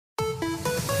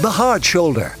The Hard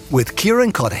Shoulder with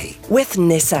Kieran Cuddihy with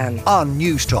Nissan on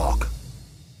Newstalk.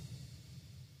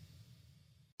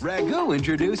 Ragu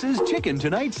introduces Chicken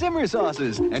Tonight simmer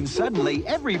sauces, and suddenly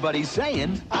everybody's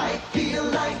saying, I feel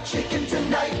like chicken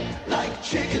tonight, like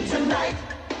chicken tonight,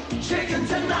 chicken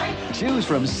tonight. Choose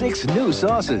from 6 new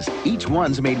sauces. Each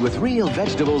one's made with real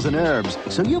vegetables and herbs,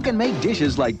 so you can make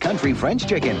dishes like country French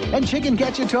chicken and chicken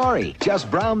cacciatore. Just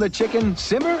brown the chicken,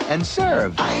 simmer, and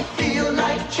serve. I feel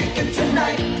like chicken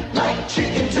tonight, like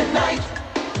chicken tonight.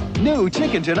 New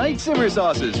Chicken Tonight simmer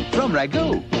sauces from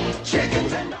Ragu. Chicken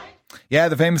tonight. Yeah,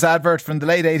 the famous advert from the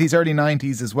late 80s, early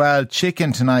 90s as well.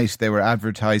 Chicken Tonight. They were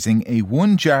advertising a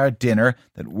 1-jar dinner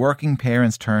that working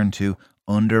parents turn to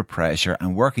under pressure.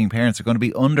 And working parents are going to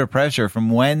be under pressure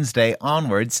from Wednesday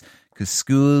onwards because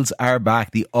schools are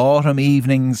back. The autumn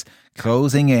evenings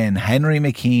closing in. Henry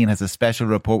McKean has a special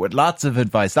report with lots of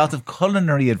advice, lots of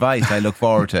culinary advice I look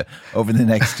forward to over the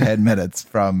next 10 minutes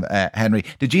from Henry.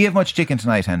 Did you have much chicken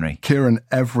tonight, Henry? Kieran,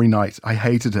 every night. I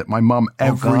hated it. My mum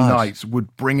every night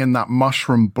would bring in that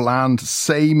mushroom bland,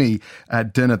 samey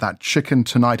dinner, that chicken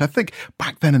tonight. I think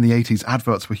back then in the 80s,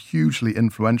 adverts were hugely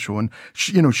influential. And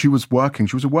she was working.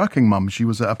 She was a working mum. She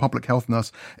was a public health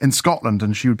nurse in Scotland,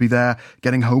 and she would be there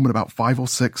getting home at about 5 or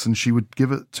 6, and she would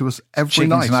give it to us every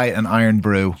night. Chicken tonight and iron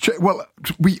brew.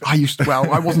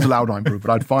 I wasn't allowed iron brew,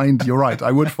 but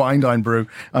I would find iron brew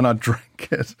and I'd drink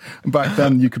it. Back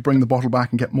then you could bring the bottle back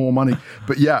and get more money.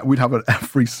 But yeah, we'd have it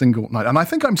every single night. And I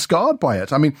think I'm scarred by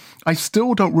it. I mean, I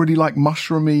still don't really like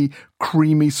mushroomy,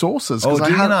 creamy sauces. Oh,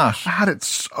 do you not? I had it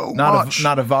so much.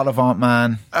 Not a vol au vent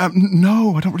man.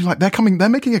 No, I don't really like. They're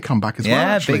making a comeback as well.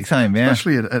 Yeah, actually, big time. Yeah,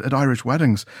 especially at Irish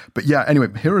weddings. But yeah, anyway,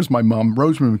 here is my mum,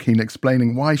 Rosemary McKean,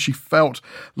 explaining why she felt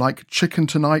like chicken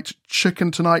tonight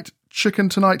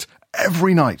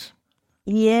every night.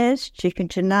 Yes, chicken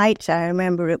tonight. I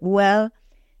remember it well.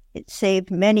 It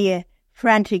saved many a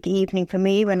frantic evening for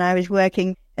me when I was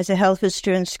working as a health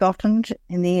visitor in Scotland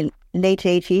in the late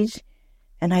 80s.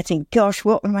 And I think, gosh,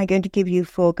 what am I going to give you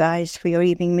 4 guys for your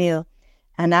evening meal?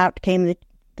 And out came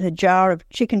the jar of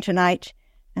chicken tonight,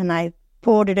 and I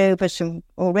poured it over some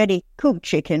already cooked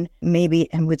chicken,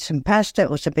 maybe, and with some pasta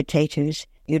or some potatoes.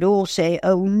 You'd all say,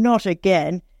 oh, not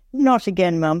again,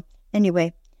 Mum.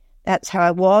 Anyway, that's how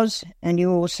I was, and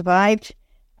you all survived.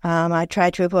 I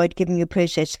tried to avoid giving you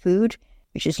processed food,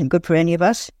 which isn't good for any of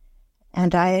us.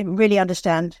 And I really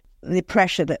understand the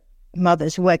pressure that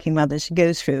working mothers,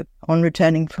 go through on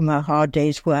returning from a hard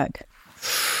day's work.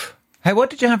 Hey, what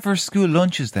did you have for school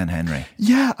lunches then, Henry?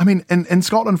 Yeah, I mean, in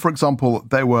Scotland, for example,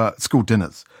 there were school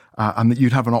dinners. And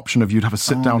you'd have an option of you'd have a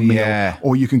sit-down meal,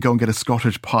 or you can go and get a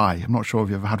Scottish pie. I'm not sure if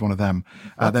you've ever had one of them.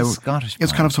 Scottish pie?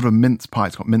 It's kind of sort of mince pie.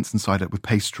 It's got mince inside it with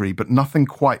pastry, but nothing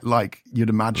quite like you'd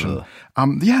imagine.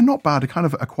 Not bad. A kind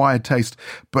of acquired taste.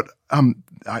 But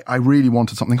I really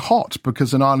wanted something hot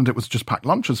because in Ireland it was just packed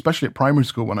lunches, especially at primary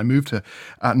school when I moved here.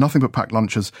 Nothing but packed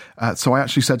lunches. So I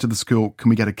actually said to the school, can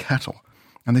we get a kettle?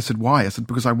 And they said, why? I said,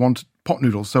 because I want pot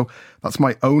noodles. So that's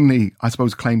my only, I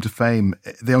suppose, claim to fame.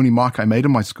 The only mark I made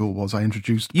in my school was I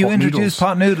introduced pot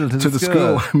noodles to the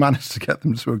school. I managed to get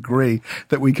them to agree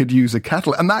that we could use a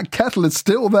kettle. And that kettle is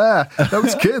still there.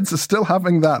 Those kids are still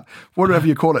having that, whatever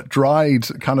you call it, dried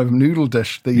kind of noodle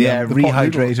dish.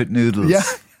 Rehydrated noodles. Yeah.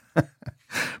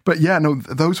 But yeah, no,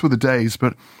 those were the days.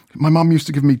 But my mum used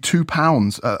to give me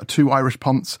 £2, 2 Irish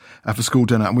punts for school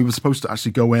dinner. And we were supposed to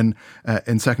actually go in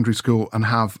secondary school and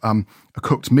have a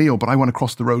cooked meal. But I went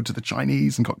across the road to the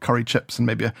Chinese and got curry chips and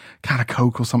maybe a can of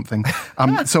Coke or something.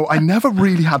 So I never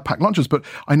really had packed lunches. But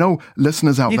I know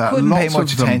listeners out there, you couldn't pay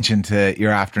much attention to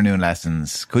your afternoon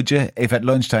lessons, could you? If at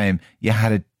lunchtime you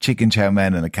had a chicken chow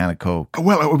mein and a can of Coke.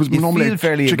 Well, it was normally feel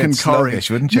fairly chicken curry,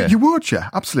 wouldn't you? You would, yeah,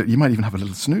 absolutely. You might even have a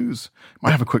little snooze.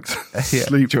 Might have a quick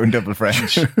sleep during double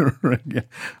French, yeah.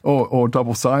 or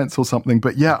double science or something.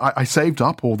 But yeah, I saved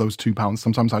up all those £2.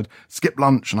 Sometimes I'd skip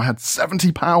lunch, and I had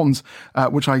 £70,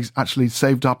 which I actually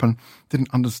saved up and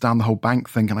didn't understand the whole bank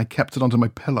thing, and I kept it under my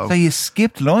pillow. So you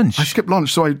skipped lunch? I skipped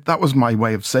lunch, so that was my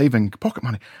way of saving pocket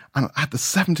money. And I had the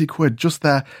 70 quid just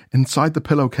there inside the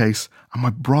pillowcase, and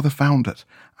my brother found it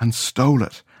and stole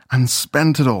it and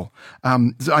spent it all.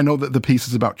 I know that the piece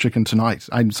is about chicken tonight.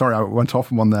 I'm sorry, I went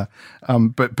off on one there.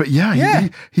 But yeah.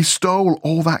 He stole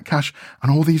all that cash,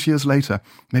 and all these years later,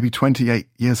 maybe 28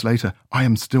 years later, I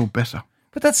am still bitter.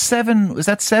 But was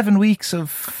that 7 weeks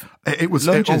of it was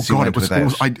lunches?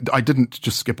 I didn't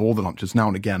just skip all the lunches. Now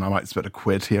and again, I might spend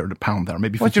 £1 here and £1 there,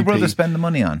 maybe 50p. What did your brother spend the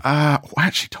money on? I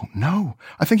actually don't know.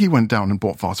 I think he went down and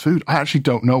bought fast food. I actually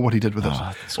don't know what he did with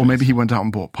it. Or maybe he went out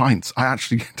and bought pints. I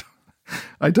actually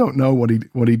I don't know what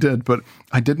he did, but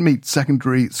I did meet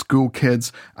secondary school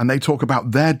kids, and they talk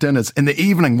about their dinners in the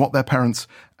evening, what their parents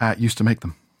used to make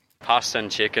them. Pasta and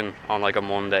chicken on like a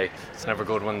Monday. It's never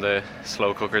good when the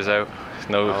slow cooker's out.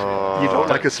 No, You don't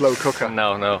like a slow cooker?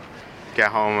 No. Get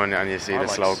home and you see the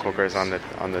slow cookers on the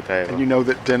table. And you know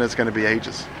that dinner's going to be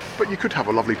ages. But you could have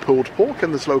a lovely pulled pork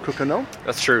in the slow cooker, no?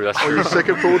 That's true. Are you sick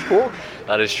of pulled pork?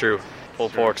 That is true.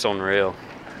 Pulled pork's unreal.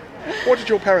 What did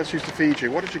your parents used to feed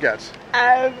you? What did you get?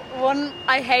 One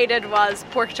I hated was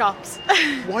pork chops.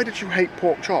 Why did you hate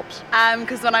pork chops?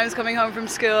 Because when I was coming home from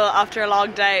school after a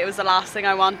long day, it was the last thing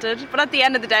I wanted. But at the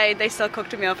end of the day, they still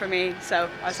cooked a meal for me, so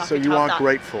I was happy to have that. So you are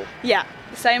grateful? Yeah,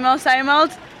 same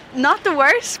old. Not the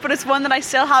worst, but it's one that I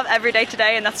still have every day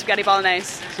today, and that's spaghetti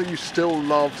bolognese. So you still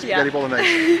love spaghetti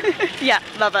bolognese? Yeah,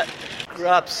 love it.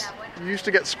 Scraps. You used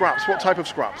to get scraps. What type of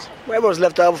scraps? Whatever was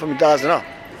left over from your dad's dinner.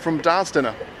 From Dad's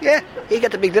dinner? Yeah, he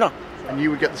get the big dinner. And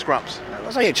you would get the scraps?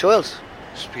 That's not your choice.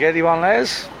 Spaghetti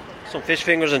bolognese, some fish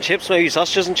fingers and chips, maybe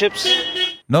sausages and chips.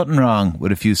 Nothing wrong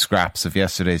with a few scraps of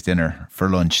yesterday's dinner for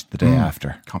lunch the day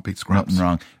after. Can't beat scraps. Nothing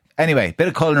wrong. Anyway, bit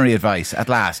of culinary advice at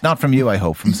last. Not from you, I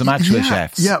hope, from some actual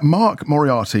chefs. Yeah, Mark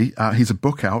Moriarty, he's a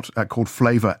book out called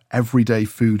Flavour, Everyday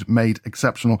Food Made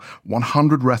Exceptional.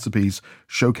 100 recipes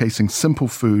showcasing simple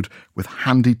food with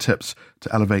handy tips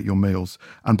to elevate your meals.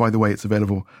 And by the way, it's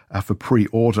available for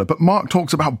pre-order. But Mark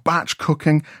talks about batch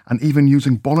cooking and even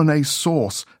using bolognese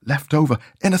sauce left over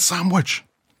in a sandwich.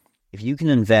 If you can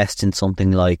invest in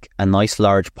something like a nice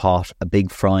large pot, a big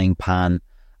frying pan,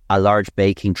 a large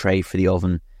baking tray for the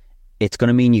oven, it's going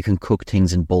to mean you can cook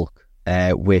things in bulk,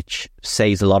 which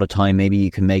saves a lot of time. Maybe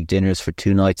you can make dinners for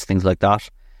 2 nights, things like that.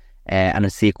 And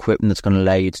it's the equipment that's going to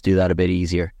allow you to do that a bit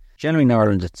easier. Generally in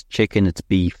Ireland, it's chicken, it's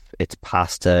beef, it's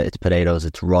pasta, it's potatoes,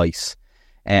 it's rice.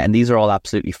 And these are all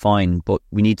absolutely fine, but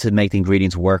we need to make the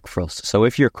ingredients work for us. So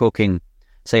if you're cooking,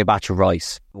 say, a batch of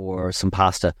rice or some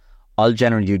pasta, I'll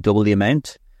generally do double the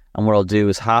amount. And what I'll do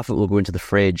is half of it will go into the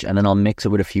fridge, and then I'll mix it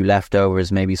with a few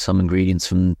leftovers, maybe some ingredients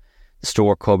from the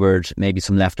store cupboard, maybe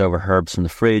some leftover herbs from the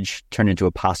fridge, turn into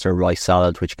a pasta or rice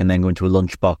salad, which can then go into a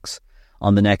lunchbox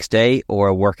on the next day, or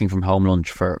a working from home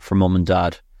lunch for mum and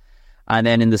dad. And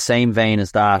then in the same vein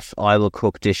as that, I will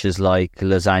cook dishes like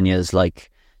lasagnas,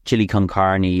 like chili con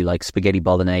carne, like spaghetti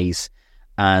bolognese.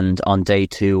 And on day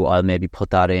 2, I'll maybe put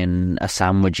that in a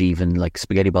sandwich, even like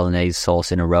spaghetti bolognese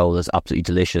sauce in a roll is absolutely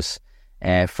delicious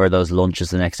for those lunches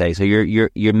the next day. So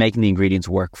you're making the ingredients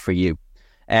work for you.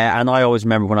 And I always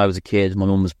remember when I was a kid, my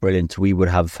mum was brilliant. We would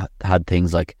have had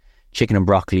things like chicken and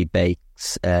broccoli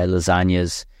bakes,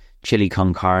 lasagnas, chili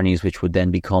con carnes, which would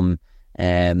then become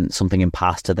something in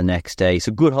pasta the next day.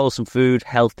 So good, wholesome food,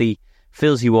 healthy,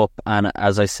 fills you up. And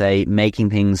as I say,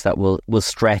 making things that will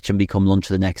stretch and become lunch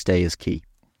the next day is key.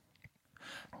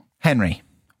 Henry,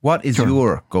 what is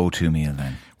your go-to meal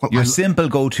then? Well, your simple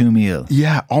go-to meal.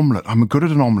 Yeah, omelette. I'm good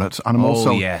at an omelette, and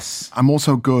I'm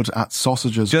also good at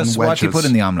sausages Just and wedges. what do you put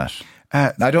in the omelette?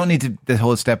 I don't need the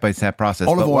whole step-by-step process,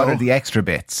 but what are the extra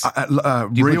bits? Do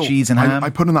you put cheese and ham?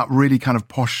 I put in that really kind of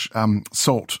posh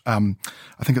salt. I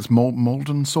think it's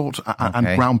Malden salt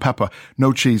and brown pepper.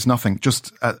 No cheese, nothing.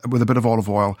 Just with a bit of olive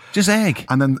oil. Just egg?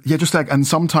 And then, just egg. And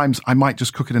sometimes I might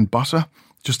just cook it in butter,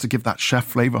 just to give that chef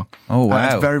flavour. Oh, wow.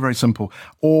 It's very, very simple.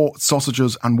 Or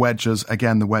sausages and wedges.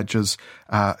 Again, the wedges,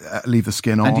 leave the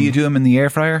skin on. And do you do them in the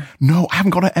air fryer? No, I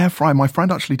haven't got an air fryer. My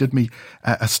friend actually did me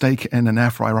a steak in an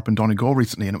air fryer up in Donegal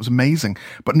recently, and it was amazing.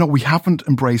 But no, we haven't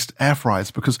embraced air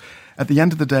fryers because at the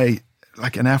end of the day,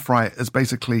 like an air fryer is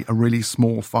basically a really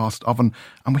small, fast oven,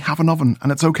 and we have an oven,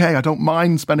 and it's okay. I don't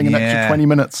mind spending an extra 20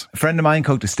 minutes. A friend of mine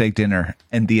cooked a steak dinner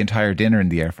and the entire dinner in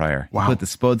the air fryer. Wow. He put the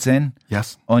spuds in,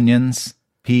 yes, onions,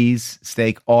 peas,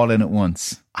 steak, all in at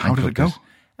once. How did it go?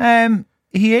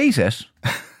 He ate it.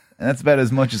 That's about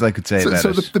as much as I could say about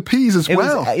it. So the peas as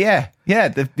well?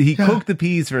 He cooked the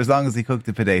peas for as long as he cooked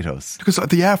the potatoes. Because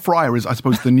the air fryer is, I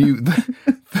suppose, the new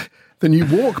the new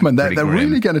Walkman. They're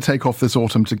really going to take off this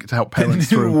autumn to help parents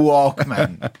through.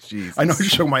 Walkman. Jesus. I know I'm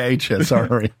showing my age here,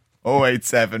 sorry.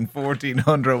 087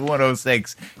 1400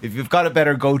 106. If you've got a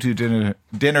better go-to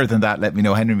dinner than that, let me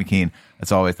know. Henry McKean,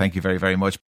 as always, thank you very, very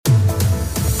much.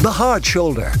 The Hard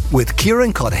Shoulder with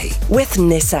Kieran Cuddihy. With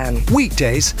Nissan.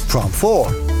 Weekdays from 4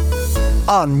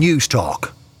 on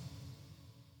Newstalk.